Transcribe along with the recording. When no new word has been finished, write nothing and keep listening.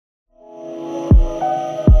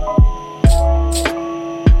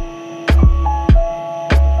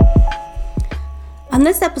On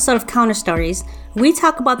this episode of Counter Stories, we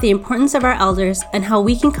talk about the importance of our elders and how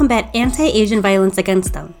we can combat anti-Asian violence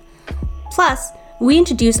against them. Plus, we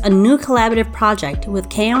introduce a new collaborative project with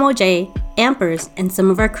KMOJ, Ampers, and some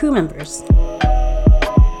of our crew members.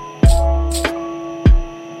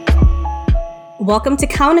 Welcome to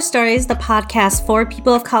Counter Stories, the podcast for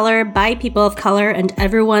people of color, by people of color, and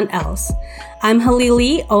everyone else. I'm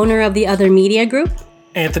Halili, owner of the Other Media Group.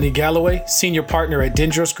 Anthony Galloway, senior partner at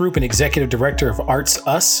Dendros Group and executive director of Arts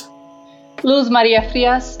Us. Luz Maria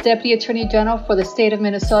Frias, Deputy Attorney General for the state of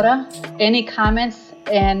Minnesota. Any comments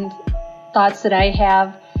and thoughts that I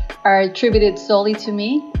have are attributed solely to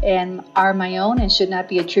me and are my own and should not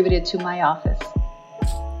be attributed to my office.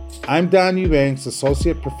 I'm Don Eubanks,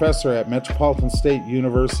 Associate Professor at Metropolitan State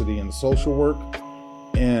University in Social Work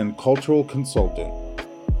and Cultural Consultant.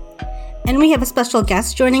 And we have a special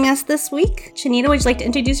guest joining us this week. Chanita, would you like to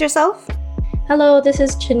introduce yourself? Hello, this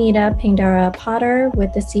is Chanita Pingdara Potter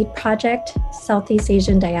with the SEED Project, Southeast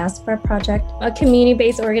Asian Diaspora Project, a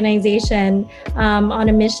community-based organization on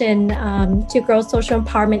a mission to grow social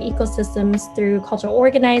empowerment ecosystems through cultural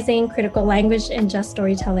organizing, critical language, and just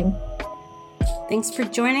storytelling. Thanks for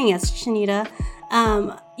joining us, Chanita.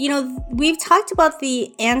 We've talked about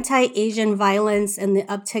the anti-Asian violence and the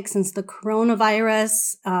uptick since the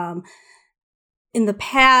coronavirus in the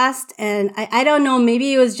past. And I don't know,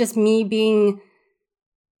 maybe it was just me being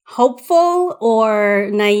hopeful or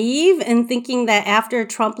naive and thinking that after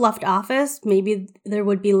Trump left office, maybe there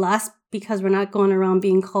would be less because we're not going around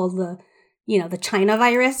being called the China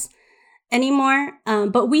virus anymore.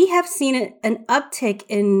 But we have seen an uptick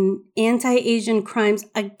in anti-Asian crimes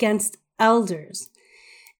against elders.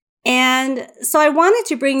 And so I wanted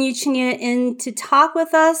to bring you, Chanita, in to talk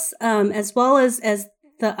with us, as well as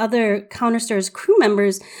the other Counter Stories crew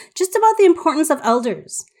members, just about the importance of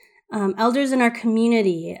elders, elders in our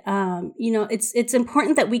community. It's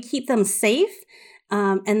important that we keep them safe,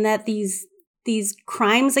 and that these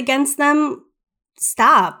crimes against them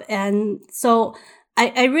stop. And so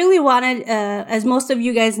I really wanted, as most of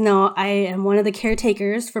you guys know, I am one of the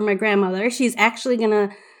caretakers for my grandmother. She's actually going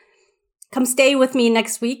to come stay with me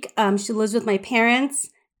next week. She lives with my parents,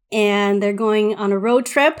 and they're going on a road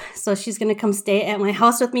trip. So she's going to come stay at my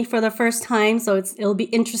house with me for the first time. So it'll be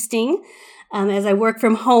interesting as I work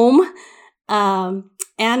from home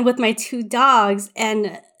and with my two dogs.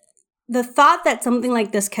 And the thought that something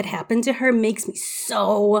like this could happen to her makes me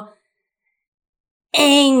so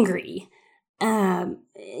angry.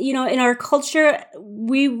 In our culture,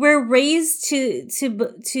 we were raised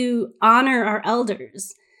to honor our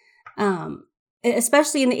elders,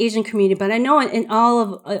 especially in the Asian community, but I know in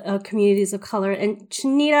all of communities of color. And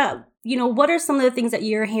Chanita, what are some of the things that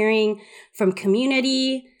you're hearing from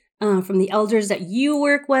community, from the elders that you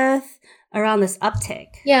work with around this uptick?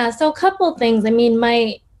 Yeah, so a couple of things. I mean,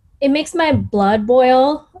 it makes my blood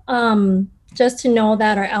boil just to know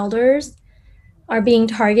that our elders are being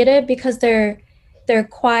targeted because they're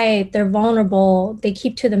quiet, they're vulnerable, they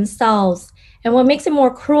keep to themselves. And what makes it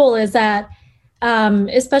more cruel is that,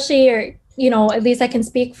 especially, at least I can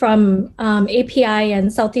speak from API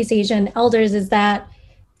and Southeast Asian elders, is that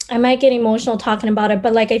I might get emotional talking about it,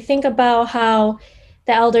 but I think about how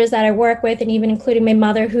the elders that I work with, and even including my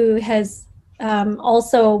mother, who has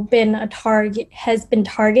also been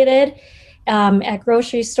targeted at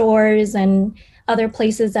grocery stores and other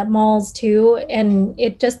places at malls too. And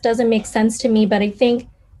it just doesn't make sense to me. But I think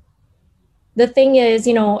the thing is,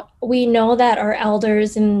 we know that our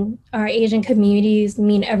elders in our Asian communities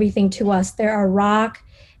mean everything to us. They're our rock.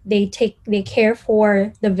 They care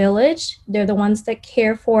for the village. They're the ones that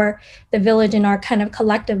care for the village in our kind of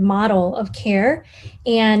collective model of care.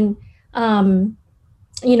 And, my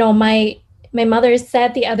mother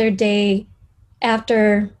said the other day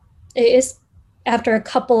after a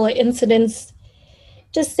couple of incidents,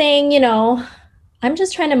 just saying, I'm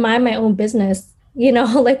just trying to mind my own business,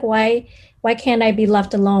 why can't I be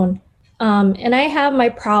left alone? And I have my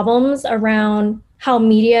problems around how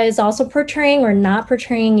media is also portraying or not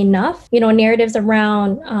portraying enough, narratives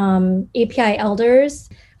around API elders.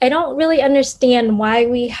 I don't really understand why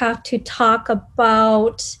we have to talk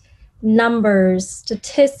about numbers,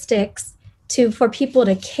 statistics for people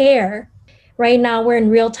to care. Right now, we're in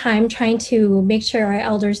real time trying to make sure our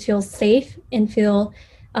elders feel safe and feel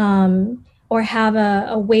or have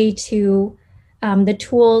a way to the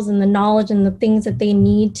tools and the knowledge and the things that they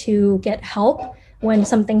need to get help when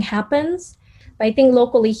something happens. But I think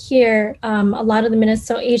locally here, a lot of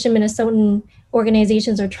the Asian Minnesotan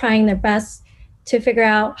organizations are trying their best to figure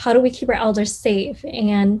out how do we keep our elders safe,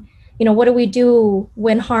 and what do we do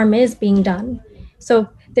when harm is being done. So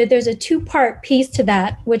there's a two-part piece to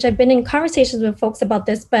that, which I've been in conversations with folks about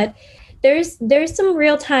this, but there's some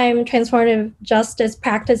real-time transformative justice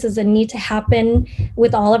practices that need to happen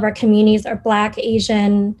with all of our communities, our Black,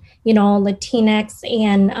 Asian, Latinx,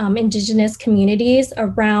 and Indigenous communities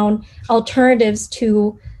around alternatives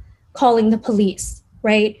to calling the police,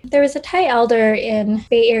 right? There was a Thai elder in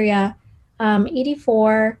Bay Area,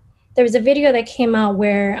 84. There was a video that came out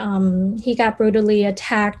where he got brutally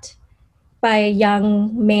attacked by a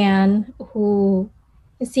young man who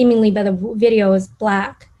seemingly by the video is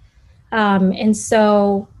Black. And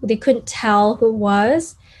so they couldn't tell who it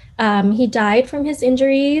was. He died from his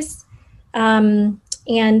injuries.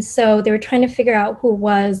 And so they were trying to figure out who it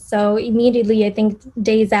was. So immediately, I think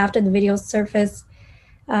days after the video surfaced,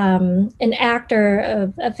 an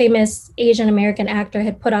actor, a famous Asian American actor,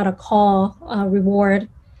 had put out a call reward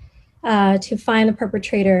to find the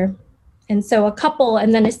perpetrator. And so a couple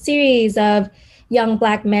and then a series of young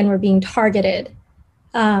Black men were being targeted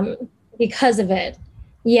because of it.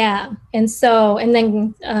 Yeah. And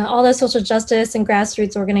then all the social justice and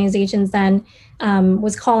grassroots organizations then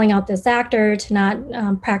was calling out this actor to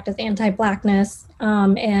not practice anti-Blackness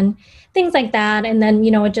and things like that. And then,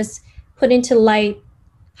 it just put into light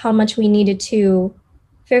how much we needed to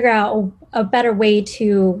figure out a better way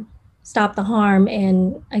to stop the harm.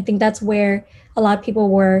 And I think that's where a lot of people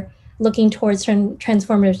were looking towards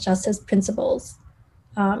transformative justice principles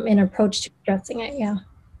and approach to addressing it. Yeah.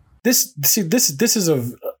 These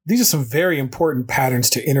are some very important patterns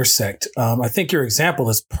to intersect. I think your example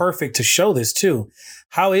is perfect to show this too.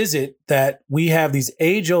 How is it that we have these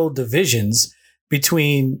age-old divisions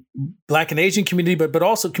between Black and Asian community, but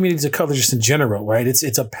also communities of color just in general, right?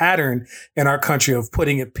 It's a pattern in our country of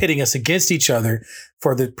pitting us against each other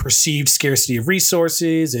for the perceived scarcity of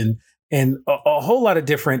resources and a whole lot of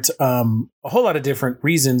different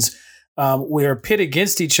reasons. We are pit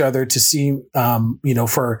against each other to see,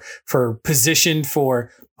 for position,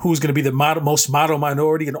 for who's going to be the most model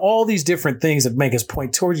minority, and all these different things that make us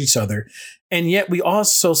point towards each other. And yet we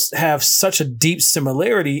also have such a deep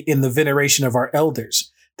similarity in the veneration of our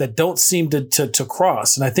elders that don't seem to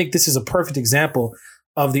cross. And I think this is a perfect example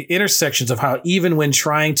of the intersections of how even when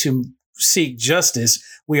trying to seek justice,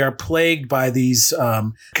 we are plagued by these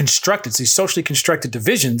socially constructed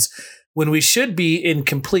divisions when we should be in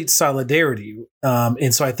complete solidarity.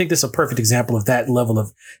 And so I think this is a perfect example of that level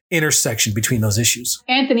of intersection between those issues.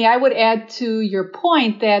 Anthony, I would add to your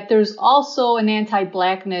point that there's also an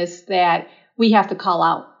anti-Blackness that we have to call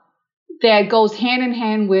out that goes hand in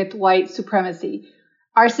hand with white supremacy.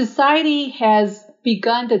 Our society has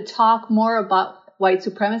begun to talk more about white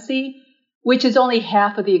supremacy, which is only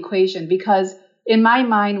half of the equation, because in my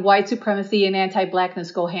mind, white supremacy and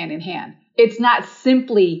anti-Blackness go hand in hand. It's not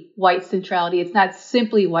simply white centrality. It's not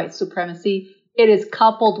simply white supremacy. It is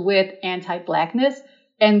coupled with anti-Blackness.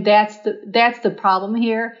 And that's the problem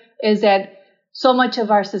here, is that so much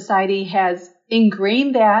of our society has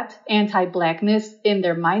ingrained that anti-Blackness in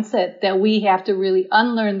their mindset that we have to really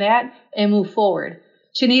unlearn that and move forward.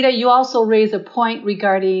 Chinita, you also raised a point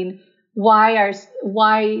regarding why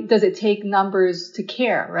does it take numbers to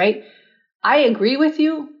care, right? I agree with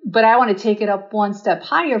you, but I want to take it up one step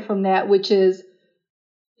higher from that, which is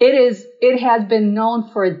it has been known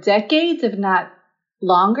for decades, if not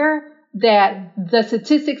longer, that the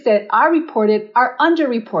statistics that are reported are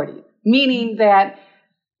underreported, meaning that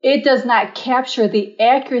it does not capture the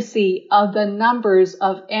accuracy of the numbers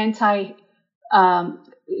of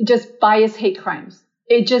just bias hate crimes.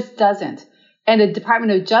 It just doesn't. And the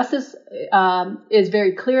Department of Justice is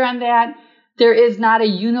very clear on that. There is not a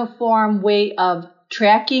uniform way of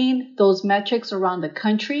tracking those metrics around the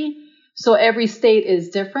country. So every state is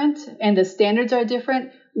different and the standards are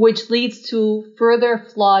different, which leads to further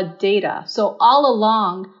flawed data. So all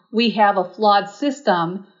along, we have a flawed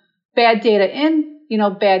system, bad data in,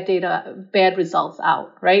 bad results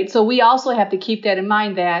out, right? So we also have to keep that in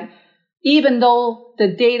mind, that even though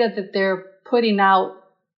the data that they're putting out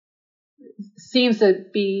seems to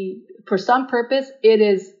be, for some purpose, it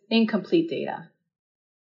is incomplete data.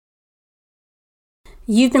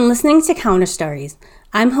 You've been listening to Counter Stories.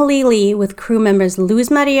 I'm Halil Lee with crew members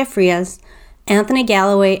Luz Maria Frias, Anthony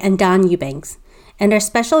Galloway, and Don Eubanks, and our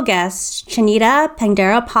special guest, Chinita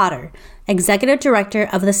Pangdera Potter, Executive Director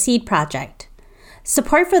of the SEED Project.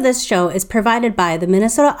 Support for this show is provided by the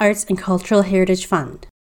Minnesota Arts and Cultural Heritage Fund.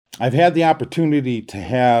 I've had the opportunity to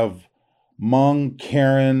have Hmong,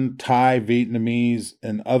 Karen, Thai, Vietnamese,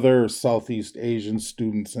 and other Southeast Asian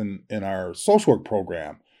students in our social work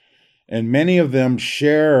program. And many of them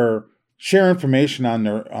share information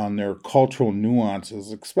on their cultural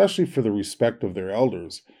nuances, especially for the respect of their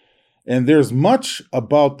elders. And there's much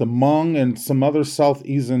about the Hmong and some other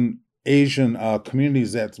Southeast Asian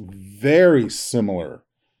communities that's very similar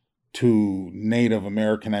to Native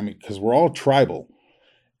American. I mean, because we're all tribal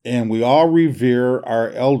and we all revere our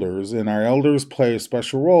elders, and our elders play a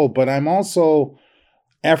special role. But I'm also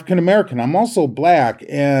African American. I'm also Black,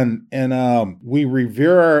 and we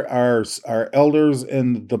revere our elders,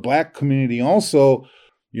 and the Black community also.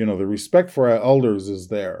 You know, the respect for our elders is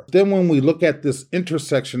there. Then when we look at this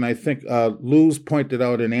intersection, I think Luz pointed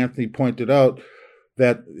out and Anthony pointed out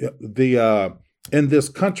that in this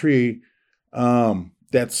country,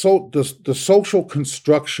 the social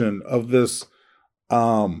construction of this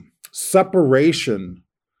separation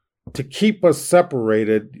to keep us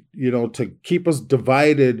separated, you know, to keep us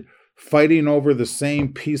divided, fighting over the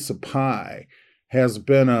same piece of pie, has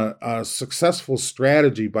been a successful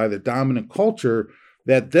strategy by the dominant culture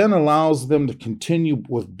that then allows them to continue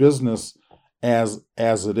with business as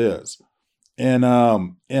it is. And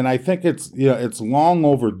I think it's long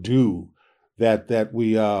overdue that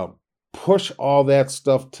we push all that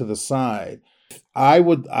stuff to the side.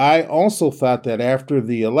 I also thought that after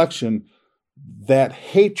the election, that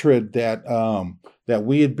hatred that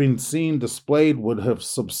we had been seeing displayed would have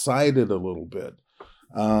subsided a little bit,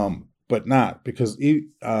 but not, because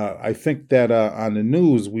I think that on the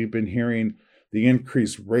news we've been hearing the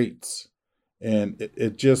increased rates, and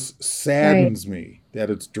it just saddens me that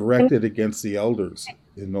it's directed against the elders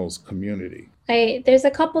in those communities. There's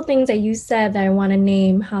a couple things that you said that I want to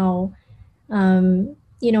name. How,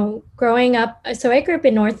 growing up, so I grew up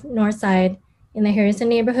in North Side in the Harrison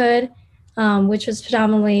neighborhood, which was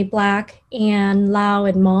predominantly Black and Lao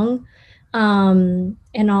and Hmong,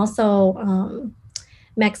 and also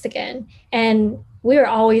Mexican. And we were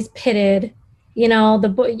always pitted. You know,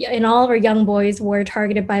 and all of our young boys were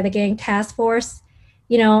targeted by the gang task force,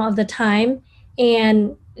 you know, of the time.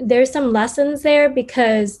 And there's some lessons there,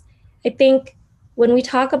 because I think when we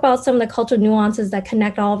talk about some of the cultural nuances that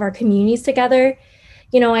connect all of our communities together,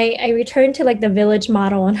 you know, I return to like the village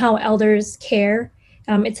model and how elders care.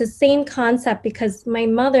 It's the same concept, because my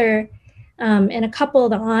mother and a couple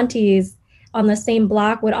of the aunties on the same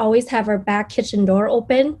block would always have our back kitchen door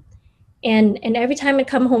open. And every time I'd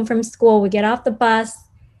come home from school, we'd get off the bus,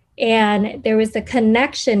 and there was a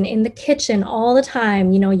connection in the kitchen all the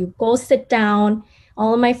time. You know, you go sit down.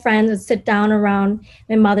 All of my friends would sit down around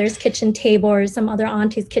my mother's kitchen table or some other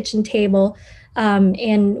auntie's kitchen table,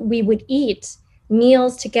 and we would eat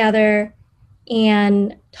meals together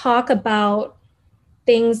and talk about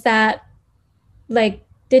things that like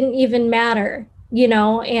didn't even matter, you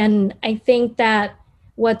know. And I think that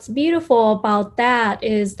what's beautiful about that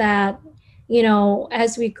is that, you know,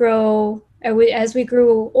 as we grew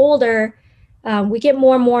older, we get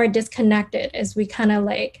more and more disconnected as we kind of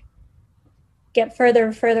like get further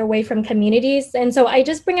and further away from communities. And so I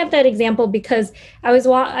just bring up that example because I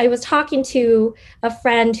was talking to a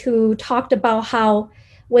friend who talked about how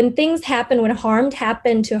when things happen, when harm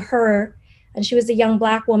happened to her, and she was a young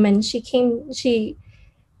Black woman, she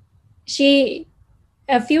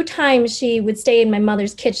a few times she would stay in my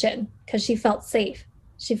mother's kitchen because she felt safe.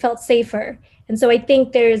 She felt safer. And so I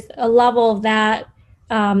think there's a level of that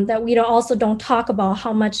that we also don't talk about,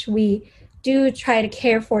 how much we do try to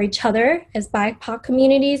care for each other as BIPOC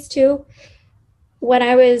communities too. When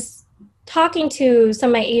I was talking to some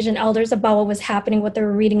of my Asian elders about what was happening, what they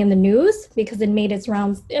were reading in the news, because it made its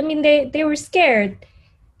rounds, I mean, they were scared.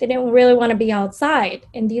 They didn't really want to be outside.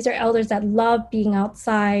 And these are elders that love being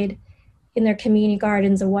outside in their community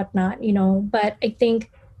gardens or whatnot, you know. But I think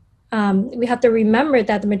we have to remember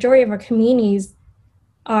that the majority of our communities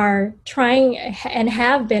are trying and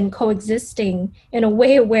have been coexisting in a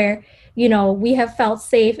way where, you know, we have felt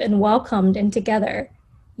safe and welcomed and together,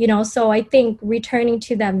 you know. So I think returning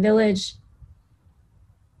to that village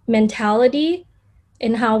mentality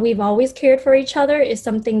and how we've always cared for each other is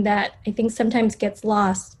something that I think sometimes gets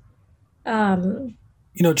lost. You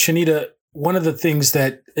know, Chinita, one of the things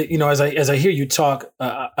that, you know, as I hear you talk,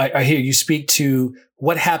 I hear you speak to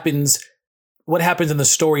what happens in the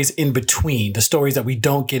stories in between, the stories that we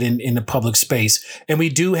don't get in the public space. And we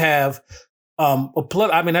do have, I've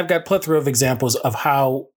got a plethora of examples of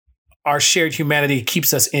how our shared humanity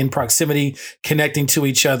keeps us in proximity, connecting to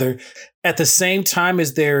each other. At the same time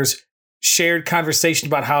as there's shared conversation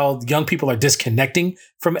about how young people are disconnecting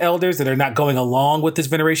from elders, that are not going along with this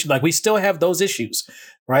veneration. Like, we still have those issues,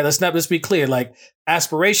 right? Let's be clear. Like,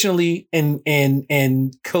 aspirationally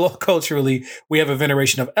and culturally, we have a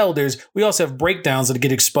veneration of elders. We also have breakdowns that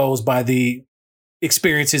get exposed by the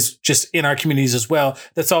experiences just in our communities as well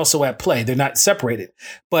that's also at play. They're not separated.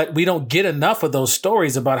 But we don't get enough of those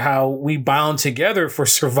stories about how we bound together for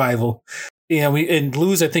survival. And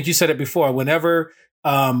Luz, I think you said it before, whenever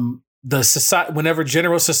whenever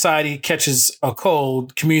general society catches a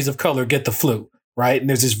cold, communities of color get the flu, right? And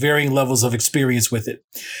there's just varying levels of experience with it.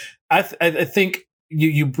 I think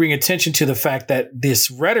you bring attention to the fact that this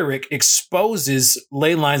rhetoric exposes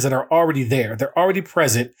ley lines that are already there. They're already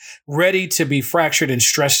present, ready to be fractured and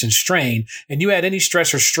stressed and strained. And you add any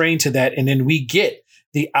stress or strain to that, and then we get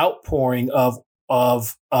the outpouring of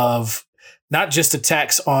not just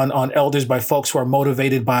attacks on elders by folks who are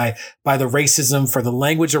motivated by the racism for the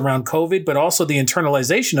language around COVID, but also the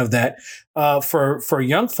internalization of that for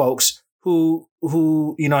young folks who,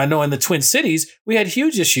 I know in the Twin Cities, we had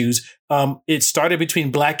huge issues. It started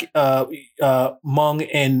between Black, Hmong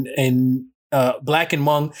and Black and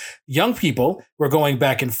Hmong young people were going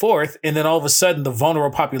back and forth. And then all of a sudden the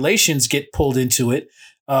vulnerable populations get pulled into it.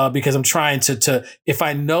 Because I'm trying to, if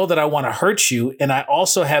I know that I want to hurt you, and I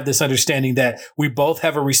also have this understanding that we both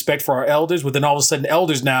have a respect for our elders, but then all of a sudden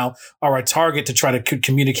elders now are a target to try to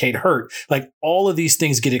communicate hurt. Like all of these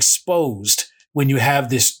things get exposed when you have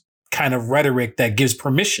this kind of rhetoric that gives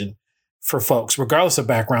permission for folks, regardless of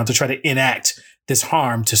background, to try to enact this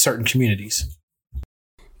harm to certain communities.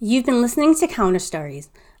 You've been listening to Counter Stories.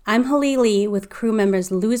 I'm Halil Lee with crew members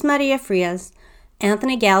Luz Maria Frias,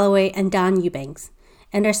 Anthony Galloway, and Don Eubanks,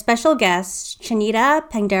 and our special guest, Chanita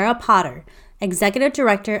Pangdera Potter, Executive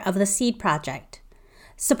Director of the SEED Project.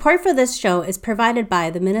 Support for this show is provided by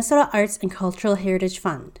the Minnesota Arts and Cultural Heritage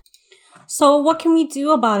Fund. So what can we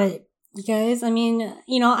do about it, you guys? I mean,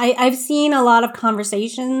 I've seen a lot of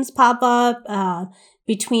conversations pop up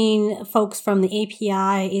between folks from the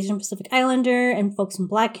API, Asian Pacific Islander, and folks from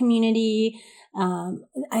Black community.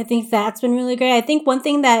 I think that's been really great. I think one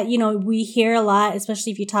thing that, we hear a lot,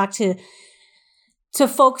 especially if you talk to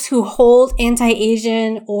folks who hold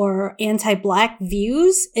anti-Asian or anti-Black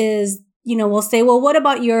views is, we'll say, well, what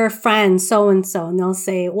about your friend so-and-so? And they'll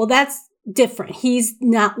say, well, that's different. He's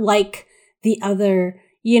not like the other,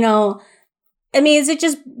 I mean, is it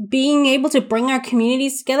just being able to bring our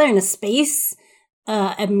communities together in a space?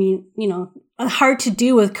 Hard to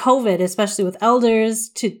do with COVID, especially with elders,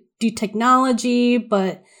 to do technology,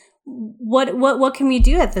 but what can we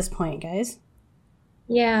do at this point, guys?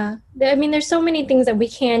 Yeah. I mean, there's so many things that we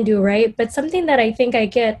can do, right? But something that I think I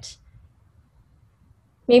get,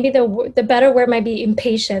 maybe the better word might be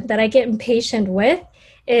impatient, that I get impatient with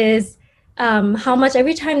is how much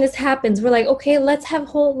every time this happens, we're like, okay, let's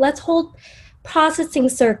hold processing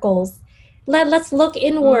circles. Let's look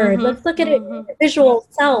inward. Mm-hmm. Let's look at it visual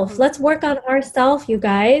self. Let's work on ourself, you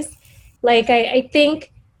guys. Like, I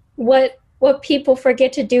think what people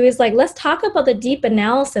forget to do is like, let's talk about the deep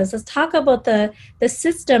analysis. Let's talk about the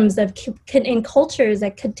systems and cultures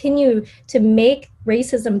that continue to make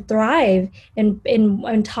racism thrive,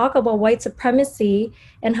 and talk about white supremacy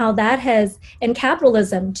and how that has, and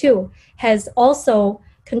capitalism too, has also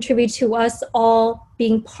contributed to us all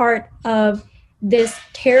being part of this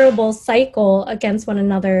terrible cycle against one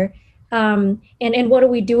another. And what do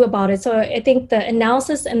we do about it? So I think the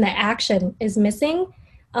analysis and the action is missing.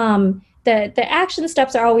 The action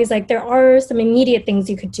steps are always like, there are some immediate things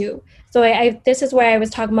you could do. So this is where I was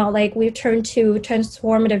talking about, like, we've turned to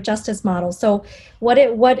transformative justice models. So what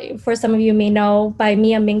for some of you may know, by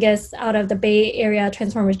Mia Mingus out of the Bay Area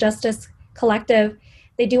Transformative Justice Collective,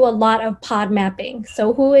 they do a lot of pod mapping.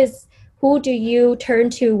 So who do you turn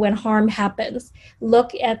to when harm happens?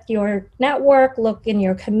 Look at your network, look in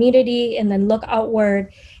your community, and then look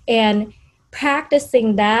outward, and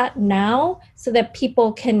practicing that now so that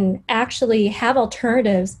people can actually have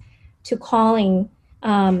alternatives to calling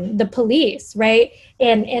the police, right?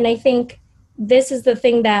 And I think this is the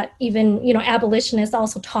thing that even, abolitionists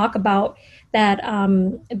also talk about,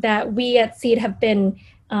 that we at SEED have been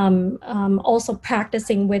also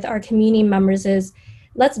practicing with our community members is,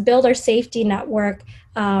 let's build our safety network.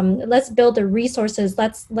 Let's build the resources.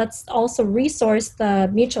 Let's also resource the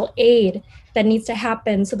mutual aid that needs to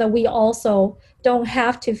happen so that we also don't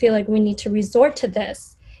have to feel like we need to resort to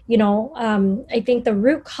this. I think the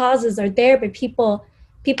root causes are there, but people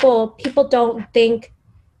don't think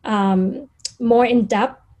more in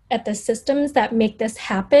depth at the systems that make this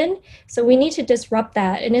happen. So we need to disrupt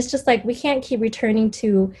that. And it's just like, we can't keep returning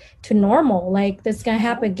to normal. Like, this is going to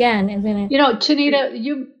happen again. And then, Chanita,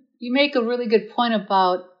 you make a really good point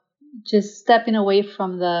about just stepping away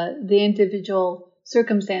from the individual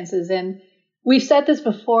circumstances. And we've said this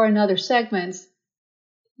before in other segments.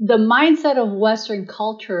 The mindset of Western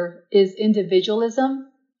culture is individualism.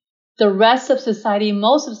 The rest of society,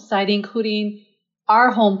 most of society, including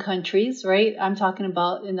our home countries, right? I'm talking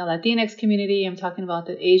about in the Latinx community, I'm talking about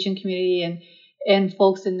the Asian community and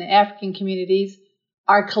folks in the African communities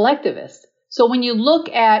are collectivists. So when you look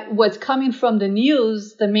at what's coming from the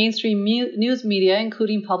news, the mainstream news media,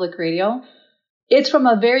 including public radio, it's from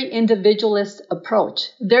a very individualist approach.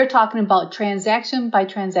 They're talking about transaction by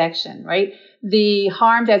transaction, right? The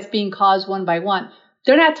harm that's being caused one by one.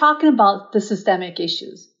 They're not talking about the systemic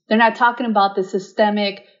issues. They're not talking about the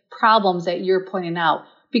systemic problems that you're pointing out,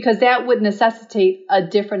 because that would necessitate a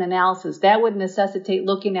different analysis. That would necessitate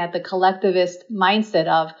looking at the collectivist mindset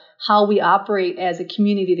of how we operate as a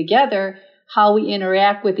community together, how we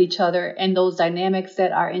interact with each other, and those dynamics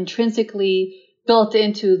that are intrinsically built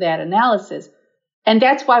into that analysis. And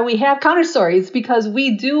that's why we have counter stories, because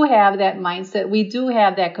we do have that mindset. We do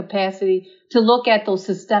have that capacity to look at those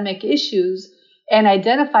systemic issues and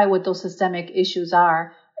identify what those systemic issues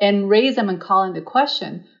are and raise them and call into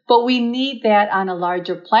question. But we need that on a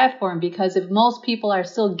larger platform, because if most people are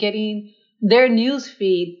still getting their news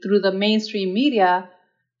feed through the mainstream media,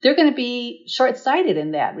 they're going to be short-sighted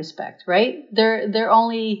in that respect, right? They're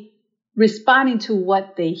only responding to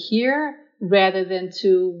what they hear rather than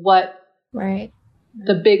to what Right.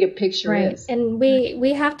 the bigger picture is. And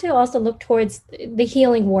we have to also look towards the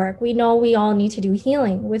healing work. We know we all need to do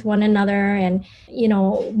healing with one another, and, you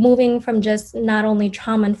know, moving from just not only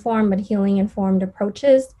trauma-informed, but healing-informed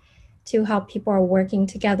approaches to how people are working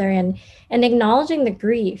together, and acknowledging the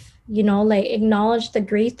grief, you know, like acknowledge the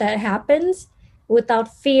grief that happens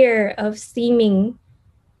without fear of seeming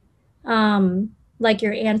like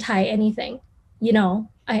you're anti anything, you know.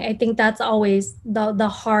 I think that's always the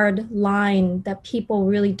hard line that people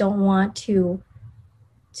really don't want to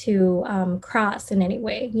cross in any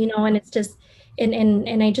way, you know. And it's just,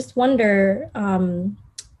 and I just wonder,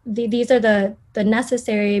 these are the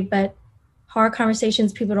necessary but hard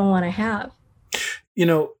conversations people don't want to have. You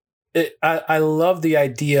know, I love the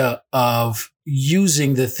idea of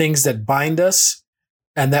using the things that bind us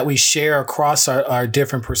and that we share across our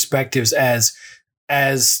different perspectives as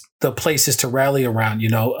the places to rally around. You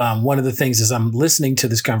know, one of the things as I'm listening to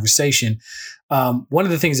this conversation, one of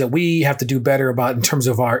the things that we have to do better about in terms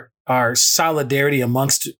of our solidarity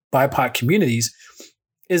amongst BIPOC communities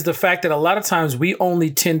is the fact that a lot of times we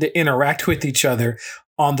only tend to interact with each other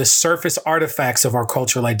on the surface artifacts of our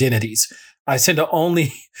cultural identities. I tend to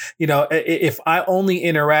only, you know, if I only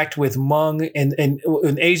interact with Hmong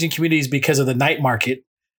and Asian communities because of the night market,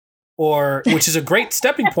 or which is a great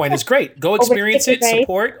stepping point. It's great. Go experience it,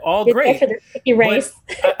 support, all great. For the sticky rice.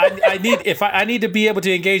 I need to be able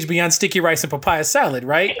to engage beyond sticky rice and papaya salad,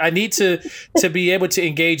 right? I need to be able to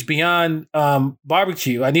engage beyond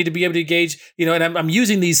barbecue. I need to be able to engage, you know, and I'm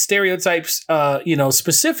using these stereotypes, you know,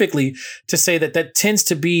 specifically to say that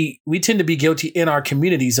we tend to be guilty in our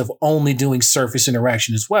communities of only doing surface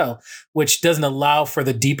interaction as well, which doesn't allow for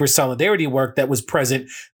the deeper solidarity work that was present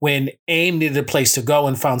when AIM needed a place to go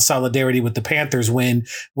and found solidarity with the Panthers when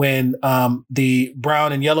the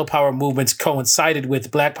brown and yellow power movements coincided with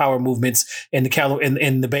Black power movements in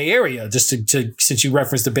the Bay Area. Just to since you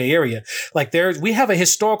referenced the Bay Area, like we have a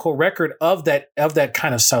historical record of that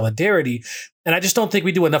kind of solidarity. And I just don't think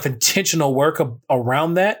we do enough intentional work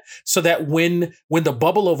around that, so that when the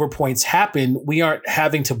bubble over points happen, we aren't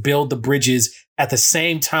having to build the bridges at the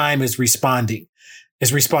same time as responding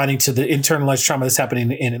to the internalized trauma that's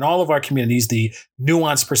happening in all of our communities, the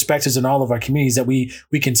nuanced perspectives in all of our communities, that we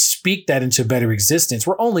can speak that into better existence.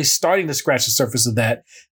 We're only starting to scratch the surface of that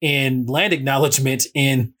in land acknowledgement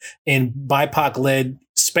in BIPOC-led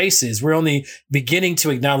spaces. We're only beginning to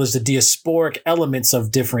acknowledge the diasporic elements of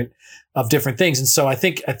different things. And so I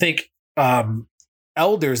think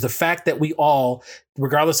elders, the fact that we all,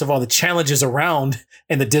 regardless of all the challenges around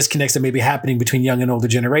and the disconnects that may be happening between young and older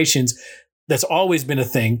generations, that's always been a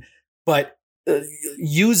thing, but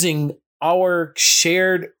using our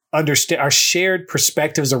shared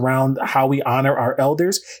perspectives around how we honor our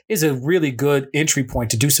elders is a really good entry point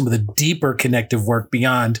to do some of the deeper connective work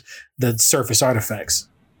beyond the surface artifacts.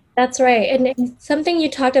 That's right. And something you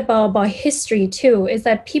talked about history too, is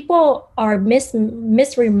that people are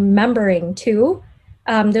misremembering too.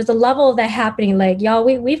 There's a level of that happening, like, y'all,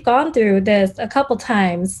 we've gone through this a couple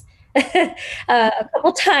times. A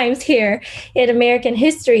couple times here in American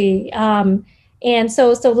history, and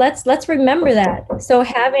so let's remember that. So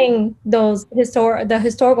having the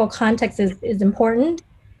historical context is important.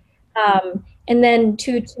 And then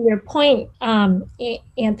to your point,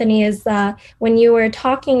 Anthony, is when you were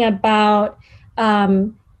talking about,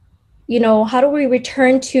 you know, how do we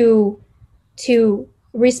return to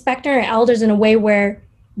respecting our elders in a way where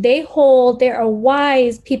They are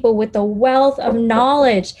wise people with a wealth of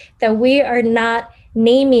knowledge that we are not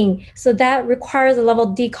naming. So that requires a level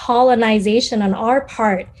of decolonization on our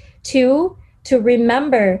part to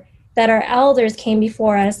remember that our elders came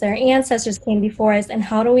before us, their ancestors came before us, and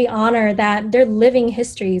how do we honor that? They're living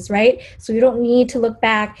histories, right? So we don't need to look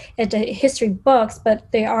back at the history books, but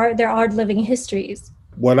there are living histories.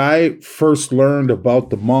 What I first learned about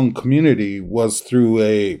the Hmong community was through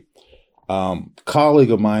a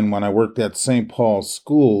colleague of mine when I worked at St. Paul's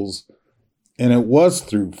Schools, and it was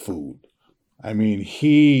through food. I mean,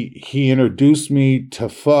 he introduced me to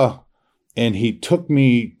pho, and he took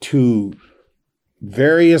me to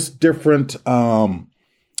various different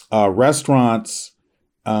restaurants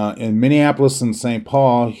in Minneapolis and St.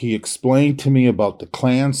 Paul. He explained to me about the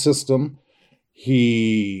clan system.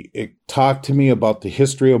 He talked to me about the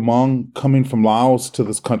history of Hmong coming from Laos to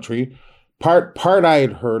this country. Part I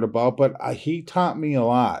had heard about, but he taught me a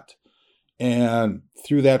lot. And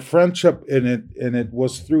through that friendship, and it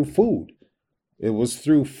was through food. It was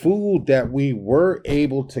through food that we were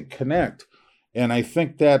able to connect. And I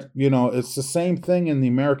think that, it's the same thing in the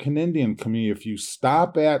American Indian community. If you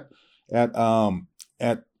stop at a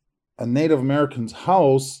Native American's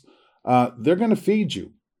house, they're going to feed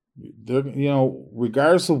you. They're,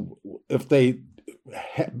 regardless of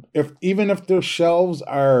even if their shelves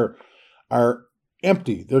are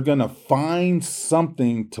empty, they're going to find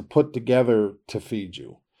something to put together to feed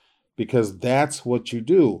you, because that's what you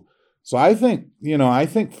do. So I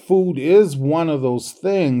think food is one of those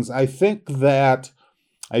things. I think that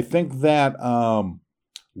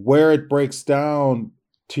where it breaks down,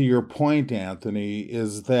 to your point, Anthony,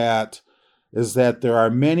 is that there are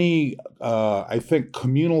many, I think,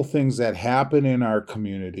 communal things that happen in our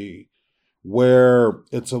community where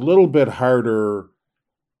it's a little bit harder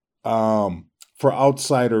for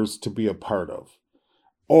outsiders to be a part of,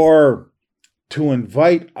 or to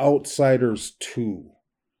invite outsiders to,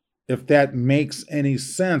 if that makes any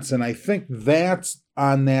sense. And I think that's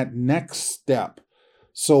on that next step.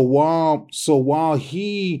 So while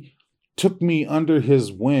he took me under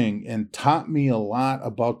his wing and taught me a lot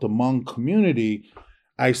about the Hmong community,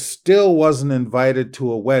 I still wasn't invited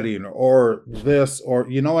to a wedding or this, or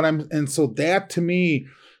and so that, to me,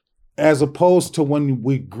 as opposed to when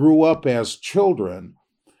we grew up as children,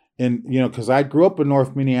 and, because I grew up in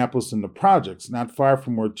North Minneapolis in the projects, not far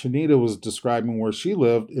from where Chinita was describing where she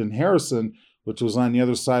lived, in Harrison, which was on the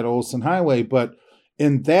other side of Olson Highway. But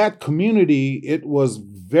in that community, it was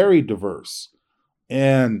very diverse.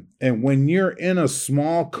 And when you're in a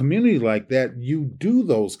small community like that, you do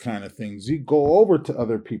those kind of things. You go over to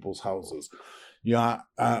other people's houses.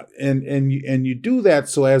 And you do that.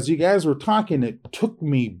 So as you guys were talking, it took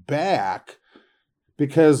me back,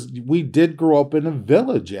 because we did grow up in a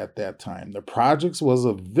village at that time. The projects was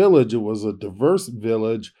a village. It was a diverse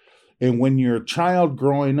village. And when you're a child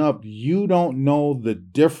growing up, you don't know the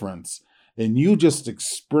difference, and you just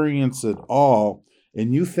experience it all.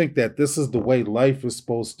 And you think that this is the way life is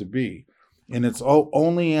supposed to be. And it's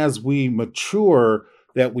only as we mature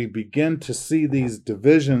that we begin to see these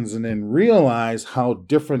divisions and then realize how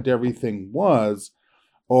different everything was,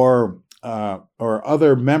 or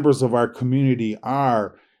other members of our community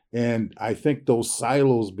are. And I think those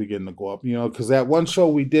silos begin to go up, because that one show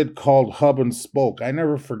we did called Hub and Spoke, I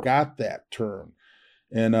never forgot that term.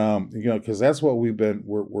 And, because that's what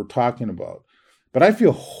we're talking about. But I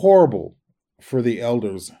feel horrible for the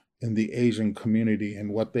elders in the Asian community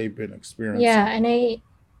and what they've been experiencing. Yeah. And I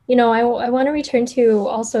want to return to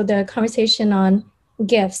also the conversation on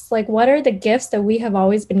gifts. Like, what are the gifts that we have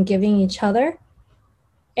always been giving each other?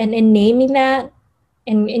 And in naming that,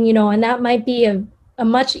 and that might be a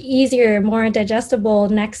much easier, more digestible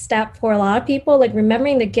next step for a lot of people, like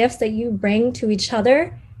remembering the gifts that you bring to each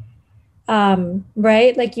other.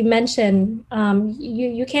 Right? Like you mentioned,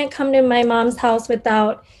 you can't come to my mom's house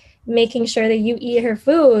without making sure that you eat her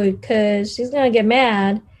food, because she's going to get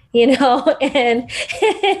mad, and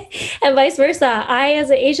and vice versa. I,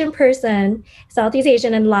 as an Asian person, Southeast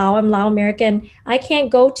Asian and I'm Lao American, I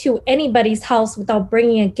can't go to anybody's house without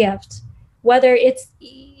bringing a gift, whether it's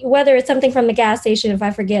something from the gas station if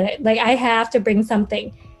I forget it. Like, I have to bring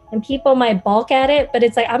something. And people might balk at it, but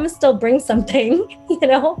it's like, I'm going to still bring something,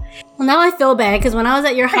 Well, now I feel bad, because when I was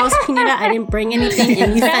at your house, Chinita, I didn't bring anything,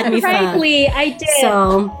 and you fed me food. Frankly, I did.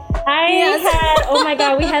 So oh my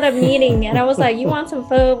God, we had a meeting, and I was like, you want some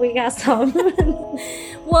food? We got some.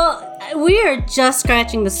 Well, we are just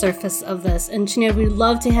scratching the surface of this, and Chinita, we'd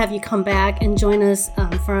love to have you come back and join us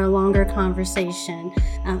for a longer conversation.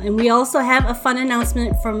 And we also have a fun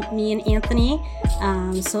announcement from me and Anthony,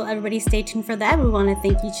 so everybody stay tuned for that. We want to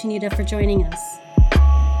thank you, Chinita, for joining us.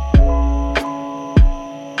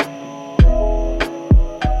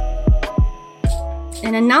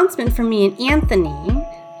 An announcement from me and Anthony.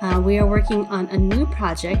 We are working on a new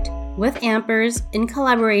project with Ampers in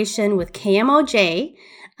collaboration with KMOJ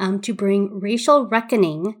to bring Racial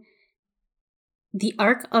Reckoning, the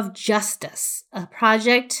Arc of Justice, a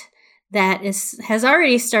project that has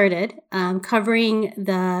already started covering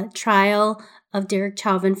the trial of Derek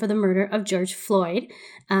Chauvin for the murder of George Floyd.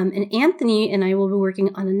 And Anthony and I will be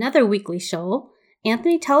working on another weekly show.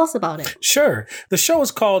 Anthony, tell us about it. Sure. The show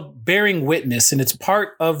is called Bearing Witness, and it's part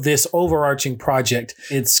of this overarching project.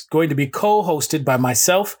 It's going to be co-hosted by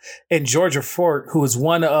myself and Georgia Fort, who is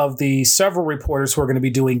one of the several reporters who are going to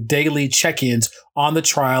be doing daily check-ins on the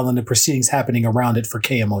trial and the proceedings happening around it for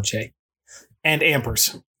KMOJ and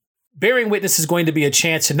Ampers. Bearing Witness is going to be a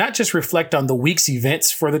chance to not just reflect on the week's events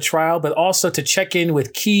for the trial, but also to check in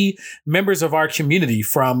with key members of our community,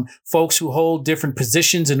 from folks who hold different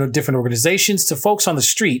positions in different organizations to folks on the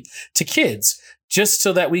street to kids, just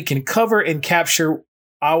so that we can cover and capture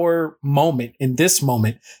our moment in this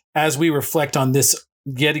moment as we reflect on this,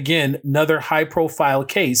 yet again, another high profile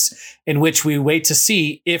case in which we wait to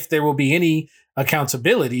see if there will be any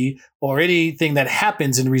accountability or anything that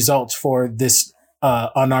happens and results for this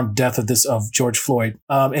unarmed death of George Floyd.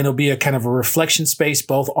 And it'll be a kind of a reflection space,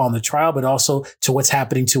 both on the trial, but also to what's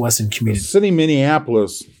happening to us in community. The city of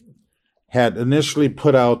Minneapolis had initially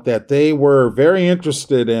put out that they were very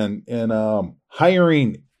interested in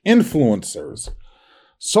hiring influencers,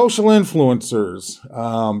 social influencers,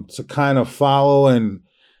 to kind of follow and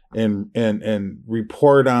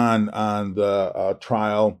report on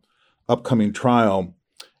the upcoming trial.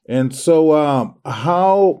 And so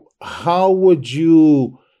how would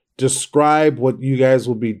you describe what you guys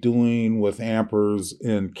will be doing with Ampers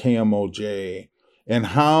and KMOJ, and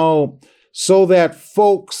how, so that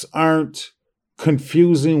folks aren't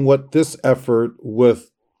confusing what this effort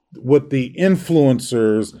with the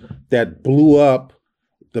influencers that blew up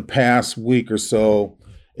the past week or so,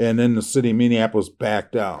 and then the city of Minneapolis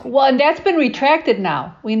backed out? Well, and that's been retracted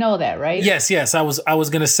now. We know that, right? Yes. I was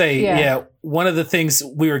going to say, yeah. One of the things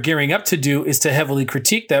we were gearing up to do is to heavily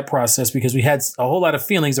critique that process, because we had a whole lot of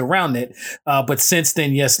feelings around it. But since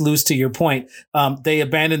then, yes, Luz, to your point, they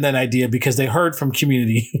abandoned that idea because they heard from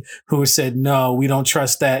community who said, no, we don't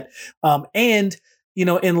trust that. And,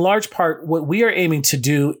 in large part, what we are aiming to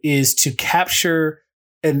do is to capture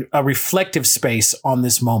a reflective space on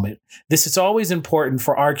this moment. This is always important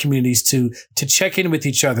for our communities to check in with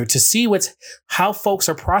each other, to see how folks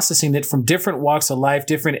are processing it from different walks of life,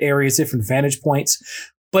 different areas, different vantage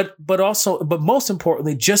points, but most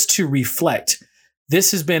importantly, just to reflect.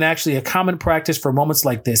 This has been actually a common practice for moments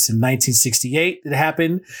like this. In 1968, it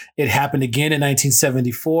happened. It happened again in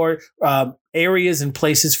 1974. Areas and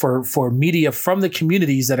places for media from the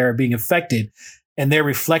communities that are being affected, and their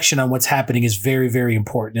reflection on what's happening is very, very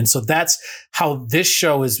important. And so that's how this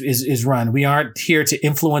show is run. We aren't here to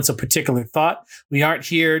influence a particular thought. We aren't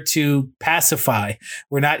here to pacify.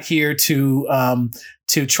 We're not here to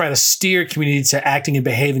try to steer community to acting and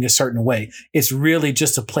behaving a certain way. It's really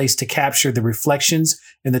just a place to capture the reflections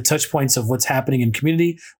and the touch points of what's happening in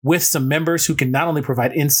community, with some members who can not only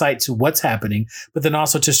provide insight to what's happening, but then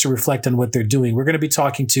also just to reflect on what they're doing. We're going to be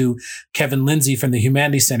talking to Kevin Lindsay from the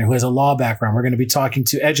Humanities Center, who has a law background. We're going to be talking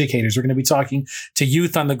to educators. We're going to be talking to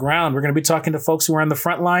youth on the ground. We're going to be talking to folks who are on the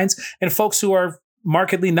front lines and folks who are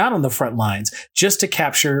markedly not on the front lines, just to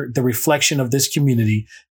capture the reflection of this community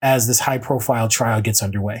as this high-profile trial gets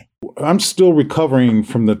underway. I'm still recovering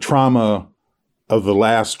from the trauma of the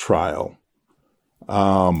last trial.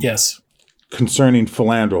 Yes. Concerning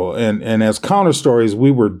Philandro. And as Counter Stories, we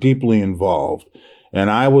were deeply involved. And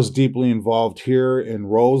I was deeply involved here in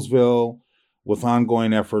Roseville with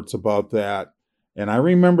ongoing efforts about that. And I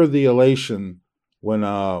remember the elation when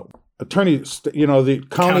the county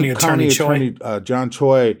attorney, John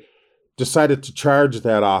Choi, decided to charge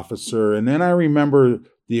that officer. And then I remember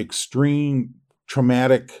the extreme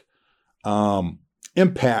traumatic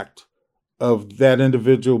impact of that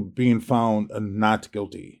individual being found not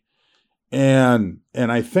guilty. And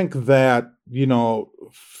I think that,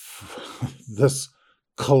 this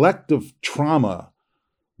collective trauma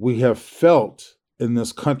we have felt in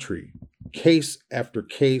this country, case after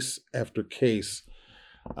case after case.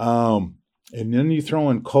 And then you throw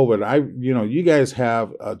in COVID. You guys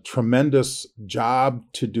have a tremendous job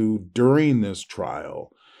to do during this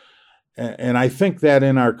trial. And I think that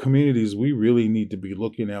in our communities, we really need to be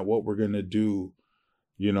looking at what we're going to do,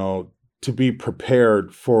 to be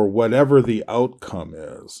prepared for whatever the outcome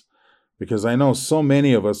is. Because I know so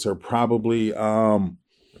many of us are probably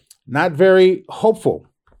not very hopeful,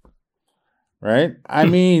 right? I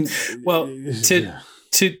mean, well,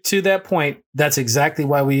 to that point, that's exactly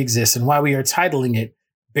why we exist and why we are titling it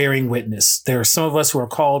bearing witness. There are some of us who are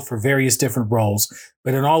called for various different roles,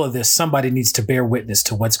 but in all of this, somebody needs to bear witness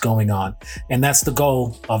to what's going on. And that's the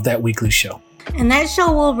goal of that weekly show. And that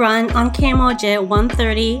show will run on KMOJ at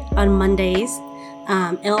 1:30 on Mondays.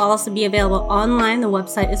 It'll also be available online. The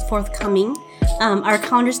website is forthcoming. Our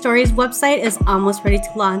Counter Stories website is almost ready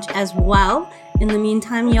to launch as well. In the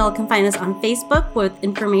meantime, y'all can find us on Facebook with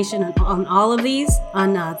information on all of these,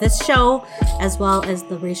 on this show, as well as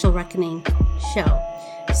the Racial Reckoning show.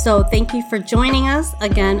 So thank you for joining us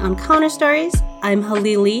again on Counter Stories. I'm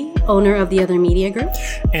Halili, owner of the Other Media Group.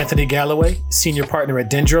 Anthony Galloway, senior partner at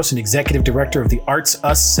Dendros and executive director of the Arts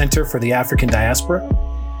Us Center for the African Diaspora.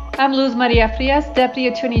 I'm Luz Maria Frias, Deputy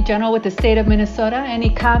Attorney General with the state of Minnesota. Any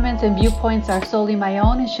comments and viewpoints are solely my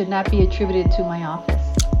own and should not be attributed to my office.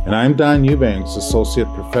 And I'm Don Eubanks, Associate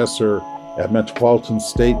Professor at Metropolitan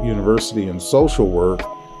State University in Social Work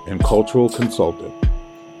and Cultural Consultant.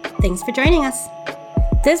 Thanks for joining us.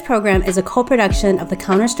 This program is a co-production of the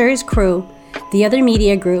Counter Stories crew, the Other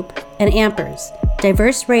Media Group, and Ampers,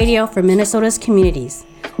 diverse radio for Minnesota's communities,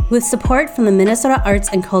 with support from the Minnesota Arts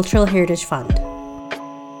and Cultural Heritage Fund.